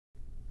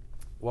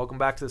Welcome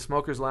back to the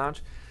Smokers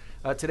Lounge.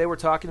 Today we're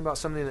talking about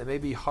something that may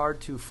be hard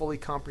to fully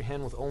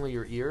comprehend with only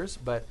your ears,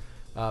 but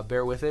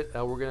bear with it.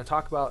 We're going to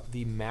talk about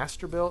the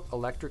Masterbuilt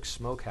electric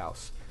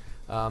smokehouse.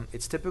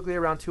 It's typically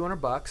around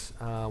 $200,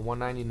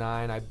 $199.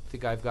 I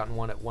think I've gotten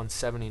one at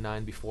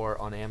 $179 before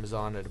on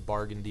Amazon at a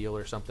bargain deal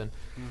or something.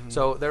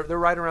 So they're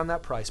right around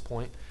that price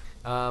point.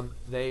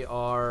 They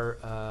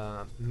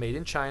are made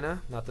in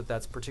China. Not that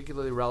that's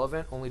particularly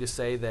relevant, only to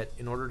say that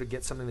in order to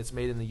get something that's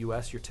made in the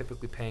U.S., you're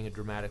typically paying a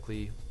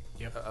dramatically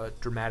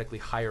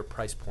higher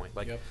price point.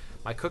 Like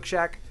my Cook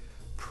Shack,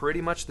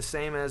 pretty much the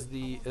same as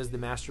the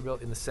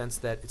Masterbuilt in the sense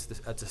that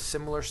it's a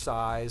similar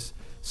size,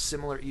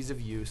 similar ease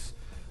of use.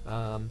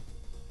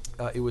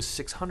 It was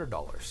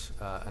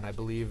 $600, and I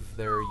believe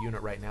their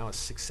unit right now is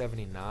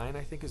 $679.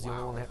 I think is the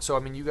only one. They have. So I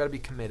mean, you got to be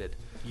committed.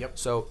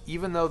 So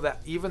even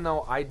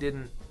though I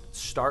didn't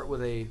start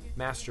with a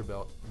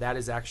Masterbuilt, that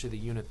is actually the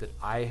unit that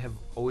I have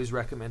always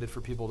recommended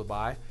for people to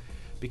buy,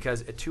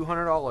 because at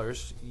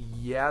 $200,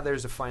 yeah,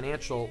 there's a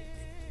financial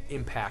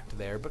impact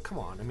there, but come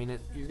on, I mean,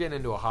 you're getting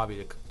into a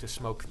hobby to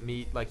smoke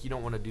meat. Like, you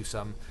don't want to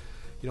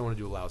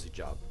do a lousy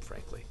job,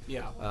 frankly.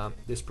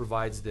 This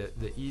provides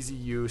the easy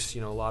use,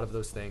 a lot of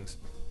those things.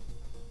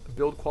 The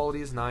build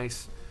quality is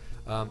nice.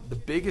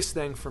 The biggest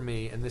thing for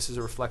me, and this is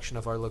a reflection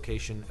of our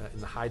location in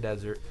the high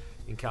desert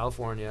in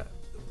California,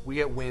 we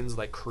get winds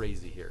like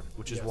crazy here,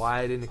 which is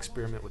why I didn't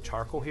experiment with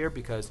charcoal here,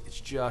 because it's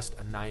just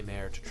a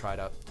nightmare to try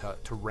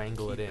to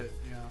wrangle it in.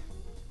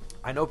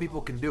 I know people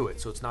can do it,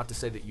 so it's not to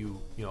say that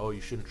you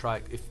shouldn't try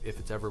it if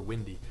it's ever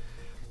windy.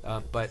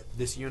 But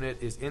this unit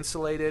is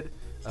insulated,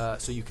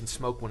 so you can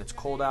smoke when it's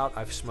cold out.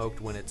 I've smoked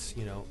when it's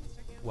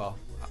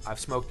I've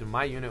smoked in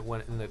my unit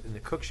when in the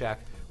Cook Shack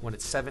when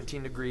it's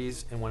 17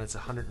 degrees and when it's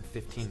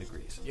 115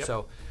 degrees.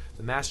 So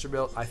the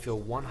Masterbuilt, I feel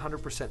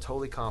 100%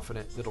 totally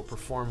confident that it'll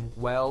perform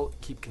well,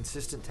 keep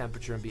consistent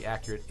temperature, and be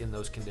accurate in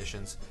those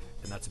conditions,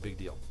 and that's a big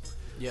deal.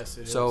 Yes,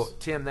 it is. So,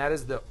 Tim,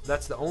 that's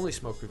the only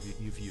smoker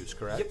you've used,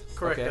 correct? Yep,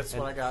 correct. Okay. That's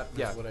what I got.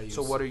 That's what I use.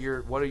 So what are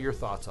your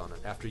thoughts on it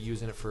after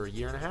using it for a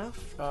year and a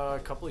half?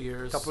 A couple of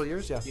years. Couple of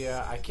years, yeah.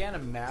 Yeah, I can't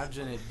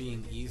imagine it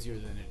being easier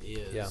than it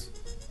is.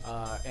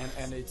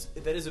 And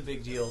that is a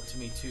big deal to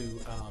me too.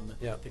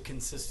 The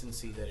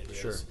consistency that it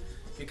is.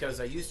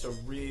 Because I used to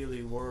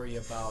really worry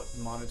about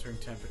monitoring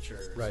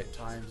temperature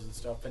times and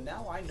stuff, and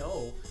now I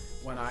know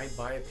when I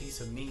buy a piece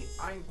of meat,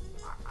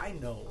 I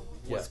know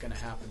what's going to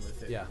happen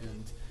with it.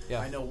 And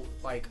I know,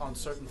 like, on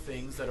certain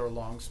things that are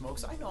long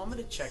smokes, I know I'm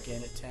going to check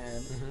in at 10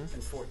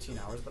 and 14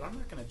 hours, but I'm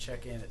not going to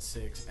check in at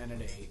 6 and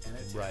at 8 and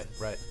at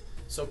 10.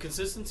 So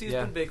consistency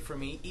has been big for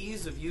me.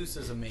 Ease of use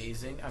is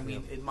amazing. I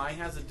mean, mine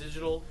has a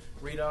digital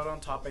readout on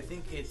top. I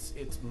think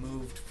it's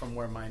moved from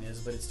where mine is,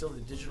 but it's still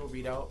the digital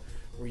readout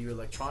where you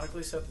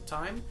electronically set the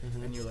time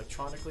and you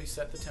electronically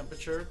set the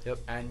temperature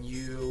and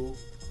you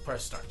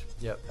press start.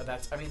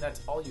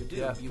 That's all you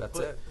do.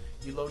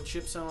 You load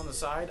chips in on the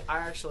side. I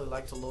actually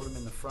like to load them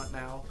in the front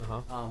now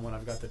when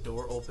I've got the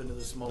door open to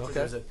the smoker.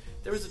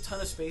 There is a ton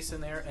of space in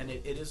there, and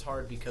it is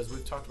hard because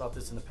we've talked about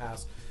this in the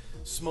past.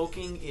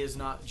 Smoking is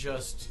not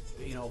just,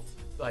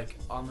 like,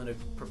 I'm going to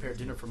prepare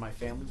dinner for my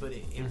family, but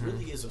it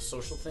really is a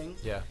social thing.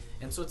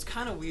 And so it's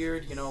kind of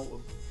weird,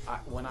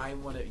 when I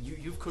want to,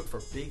 you've cooked for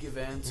big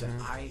events, and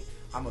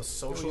I'm a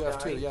social guy.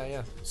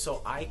 Too.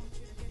 So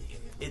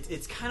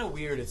it's kind of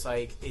weird. It's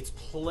like, it's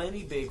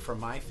plenty big for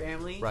my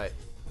family.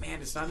 Man,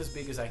 it's not as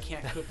big as I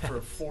can't cook for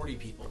 40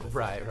 people.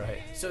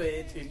 So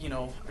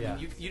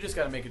you just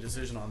got to make a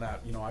decision on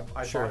that.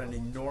 I bought an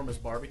enormous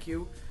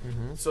barbecue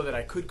so that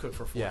I could cook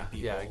for 40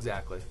 people. Yeah,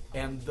 exactly.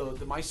 And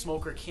my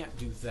smoker can't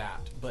do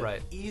that. But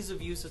ease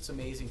of use, it's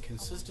amazing.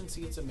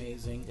 Consistency, it's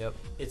amazing.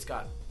 It's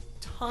got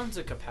tons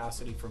of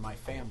capacity for my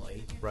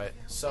family.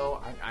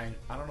 So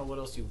I don't know what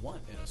else you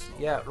want in a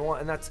smoker. Well,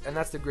 and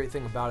that's the great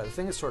thing about it. The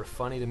thing that's sort of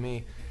funny to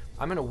me,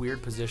 I'm in a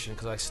weird position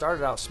because I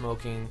started out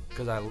smoking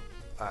because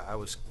I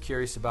was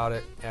curious about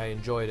it, I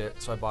enjoyed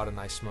it, so I bought a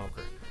nice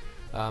smoker.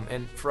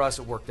 And for us,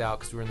 it worked out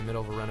because we were in the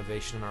middle of a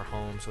renovation in our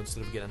home, so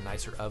instead of getting a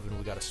nicer oven,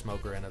 we got a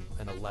smoker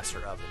and a lesser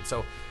oven.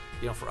 So,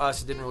 for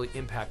us, it didn't really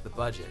impact the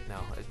budget.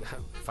 Now,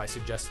 if I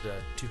suggested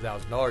a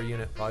 $2,000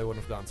 unit, probably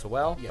wouldn't have gone so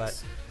well.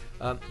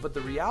 But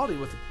the reality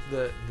with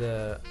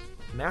the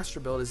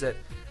Masterbuilt is that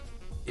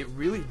it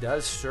really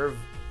does serve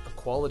a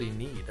quality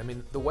need. I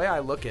mean, the way I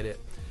look at it,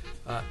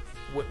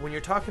 when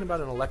you're talking about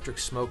an electric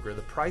smoker,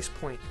 the price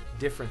point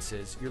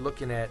differences, you're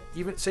looking at,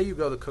 even say you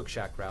go the Cook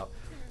Shack route,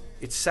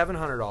 it's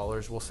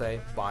 $700, we'll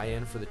say,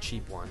 buy-in for the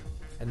cheap one.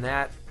 And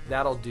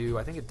that'll do,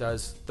 I think it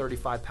does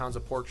 35 pounds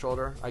of pork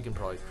shoulder. I can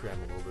probably cram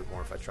a little bit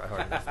more if I try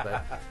hard enough,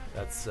 but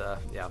that's,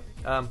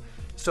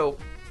 so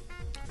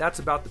that's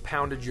about the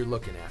poundage you're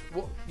looking at.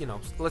 Well,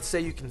 let's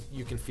say you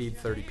can feed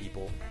 30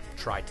 people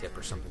tri-tip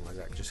or something like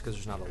that, just because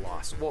there's not a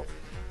loss. Well,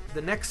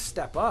 the next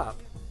step up,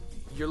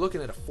 you're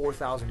looking at a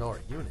 $4,000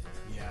 unit.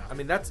 I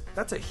mean, that's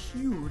a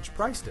huge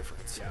price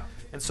difference.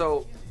 And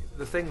so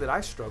the thing that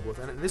I struggle with,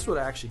 and this is what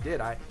I actually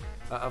did, a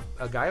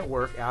guy at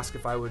work asked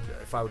if I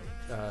would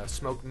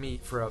smoke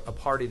meat for a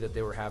party that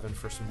they were having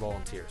for some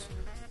volunteers.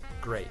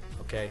 Great.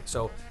 Okay,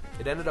 so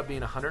it ended up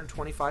being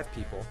 125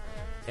 people,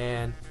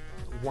 and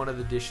one of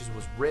the dishes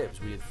was ribs.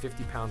 We had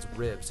 50 pounds of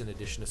ribs in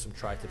addition to some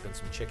tri-tip and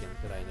some chicken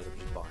that I ended up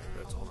just buying.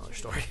 But that's a whole other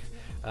story.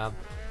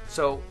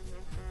 So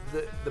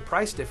the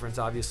price difference,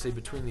 obviously,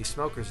 between these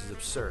smokers is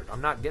absurd.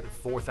 I'm not getting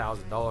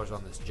 $4,000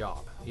 on this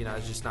job. You know,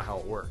 it's just not how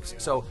it works.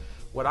 So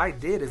what I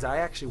did is I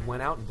actually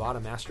went out and bought a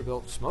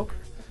Masterbuilt smoker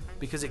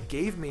because it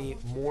gave me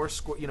more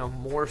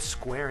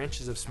square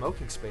inches of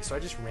smoking space. So I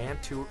just ran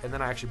two, and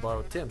then I actually bought it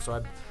with Tim.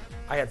 So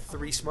I had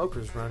 3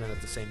 smokers running at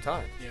the same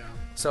time. Yeah.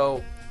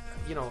 So,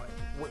 you know,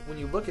 when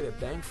you look at it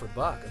bang for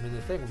buck, I mean,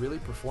 the thing really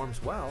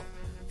performs well,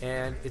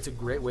 and it's a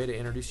great way to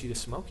introduce you to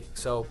smoking.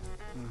 So,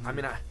 I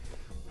mean,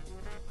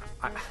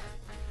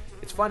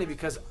 it's funny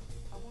because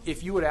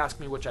if you would ask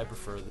me which I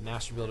prefer, the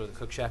Masterbuilt or the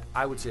Cook Shack,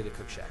 I would say the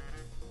Cook Shack.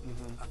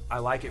 I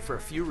like it for a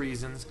few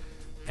reasons,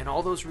 and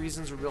all those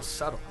reasons are real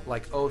subtle.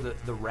 Like, oh,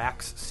 the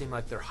racks seem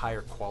like they're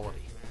higher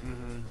quality.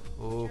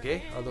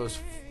 Okay,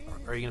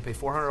 are you going to pay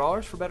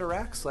 $400 for better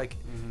racks? Like,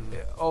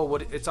 oh,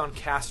 it's on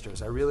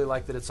casters. I really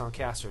like that it's on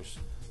casters.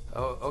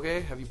 Oh,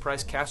 okay. Have you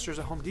priced casters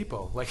at Home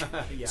Depot? Like,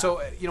 yeah.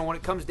 So you know, when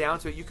it comes down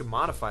to it, you can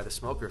modify the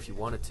smoker if you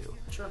wanted to,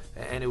 sure,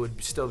 and it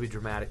would still be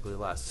dramatically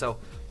less. So,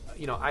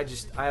 you know, I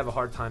have a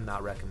hard time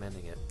not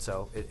recommending it.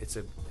 So it's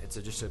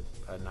just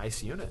a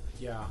nice unit.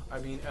 Yeah, I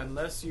mean,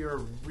 unless you're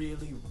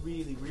really,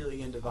 really,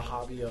 really into the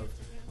hobby of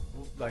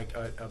like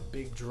a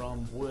big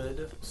drum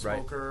wood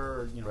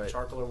smoker, right, or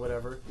charcoal or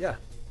whatever. Yeah,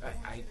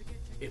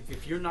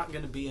 If you're not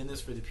going to be in this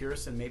for the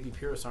purists, and maybe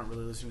purists aren't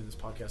really listening to this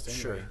podcast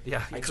anyway. Sure.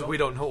 Yeah, because we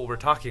don't know what we're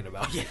talking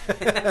about. Yeah.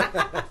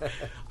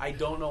 I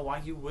don't know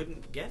why you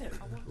wouldn't get it.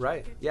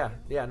 Right. Yeah.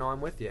 Yeah. No,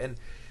 I'm with you. And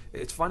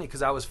it's funny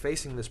because I was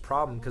facing this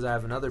problem because I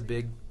have another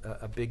big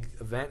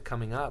event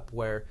coming up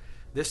where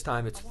this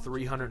time it's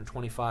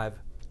 325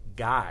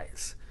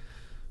 guys.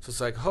 So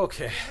it's like,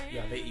 okay,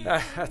 yeah, they eat.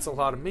 That's a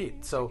lot of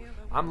meat. So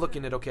I'm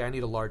looking at, okay, I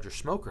need a larger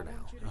smoker now.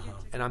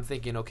 And I'm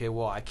thinking, okay,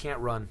 well, I can't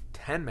run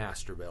 10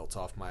 Masterbuilts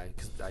off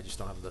because I just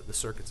don't have the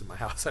circuits in my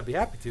house. I'd be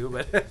happy to,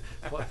 but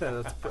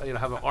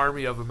have an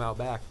army of them out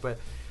back. But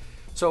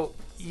so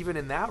even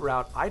in that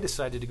route, I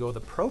decided to go with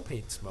a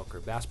propane smoker.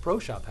 Bass Pro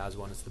Shop has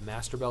one. It's the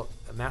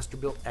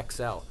Masterbuilt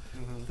XL.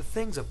 The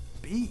thing's a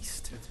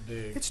beast. It's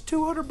big. It's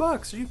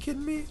 $200. Are you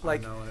kidding me?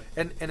 Like, I know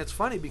it. And it's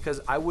funny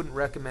because I wouldn't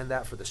recommend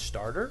that for the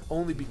starter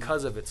only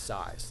because of its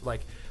size.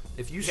 Like,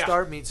 if you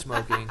start meat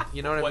smoking,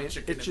 you know what I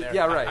mean?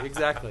 Yeah, right,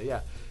 exactly.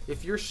 Yeah.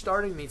 If you're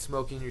starting meat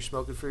smoking, you're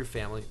smoking for your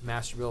family,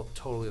 Masterbuilt,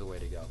 totally the way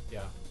to go.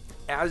 Yeah.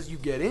 As you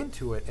get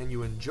into it and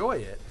you enjoy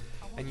it,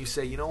 and you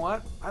say, you know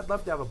what, I'd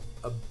love to have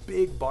a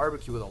big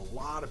barbecue with a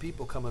lot of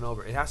people coming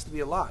over. It has to be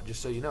a lot,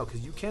 just so you know,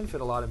 because you can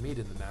fit a lot of meat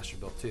in the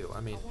Masterbuilt too.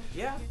 I mean,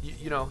 yeah,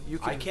 you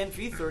can. I can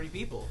feed 30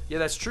 people. Yeah,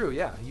 that's true.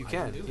 Yeah, you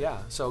can. can Yeah,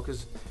 so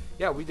because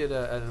we did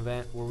an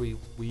event where we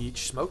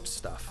each smoked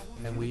stuff,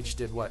 and we each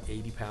did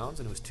 80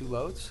 pounds, and it was 2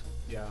 loads.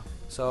 Yeah.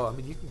 So I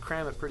mean, you can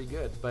cram it pretty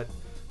good. But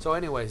so,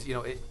 anyways, you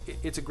know,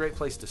 it's a great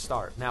place to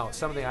start. Now,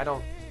 something I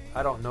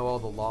don't know all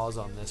the laws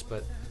on this,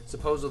 but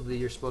supposedly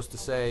you're supposed to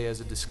say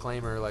as a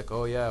disclaimer, like,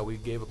 oh yeah, we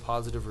gave a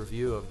positive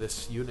review of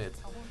this unit,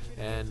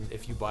 and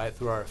if you buy it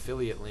through our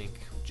affiliate link,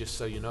 just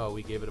so you know,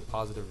 we gave it a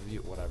positive review,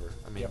 whatever.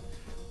 I mean,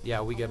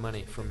 yeah, we get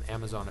money from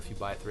Amazon if you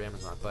buy it through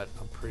Amazon, but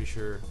I'm pretty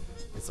sure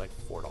it's like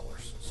 $4.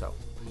 So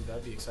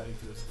that'd be exciting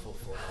if it was a full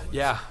 $4.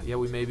 Yeah,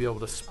 we may be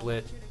able to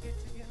split.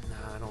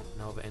 Nah, I don't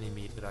know of any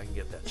meat that I can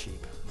get that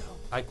cheap.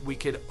 No. We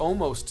could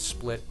almost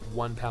split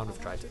 1 pound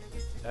of tri-tip.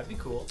 That'd be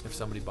cool. If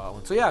somebody bought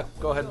one. So yeah,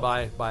 go ahead and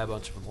buy a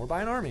bunch of them. Or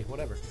buy an army,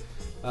 whatever.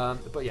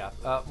 But yeah,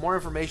 more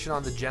information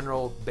on the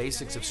general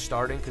basics of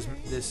starting, because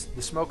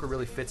the smoker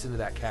really fits into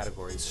that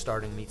category,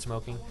 starting meat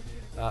smoking.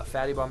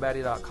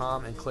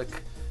 FattyBombaddy.com and click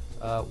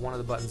one of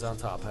the buttons on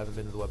top. I haven't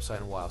been to the website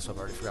in a while, so I've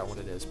already forgotten what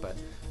it is. But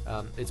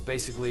it's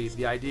basically,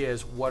 the idea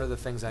is, what are the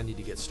things I need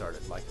to get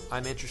started? Like,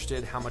 I'm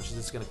interested, how much is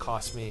this going to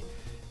cost me?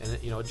 And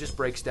it just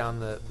breaks down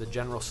the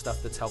general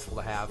stuff that's helpful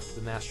to have.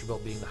 The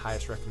Masterbuilt being the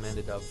highest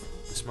recommended of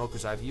the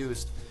smokers I've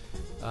used.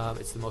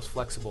 It's the most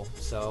flexible.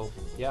 So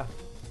yeah,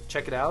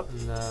 check it out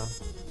and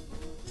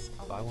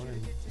buy one and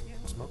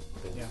smoke.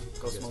 Yeah,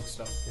 go smoke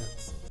stuff. Yeah.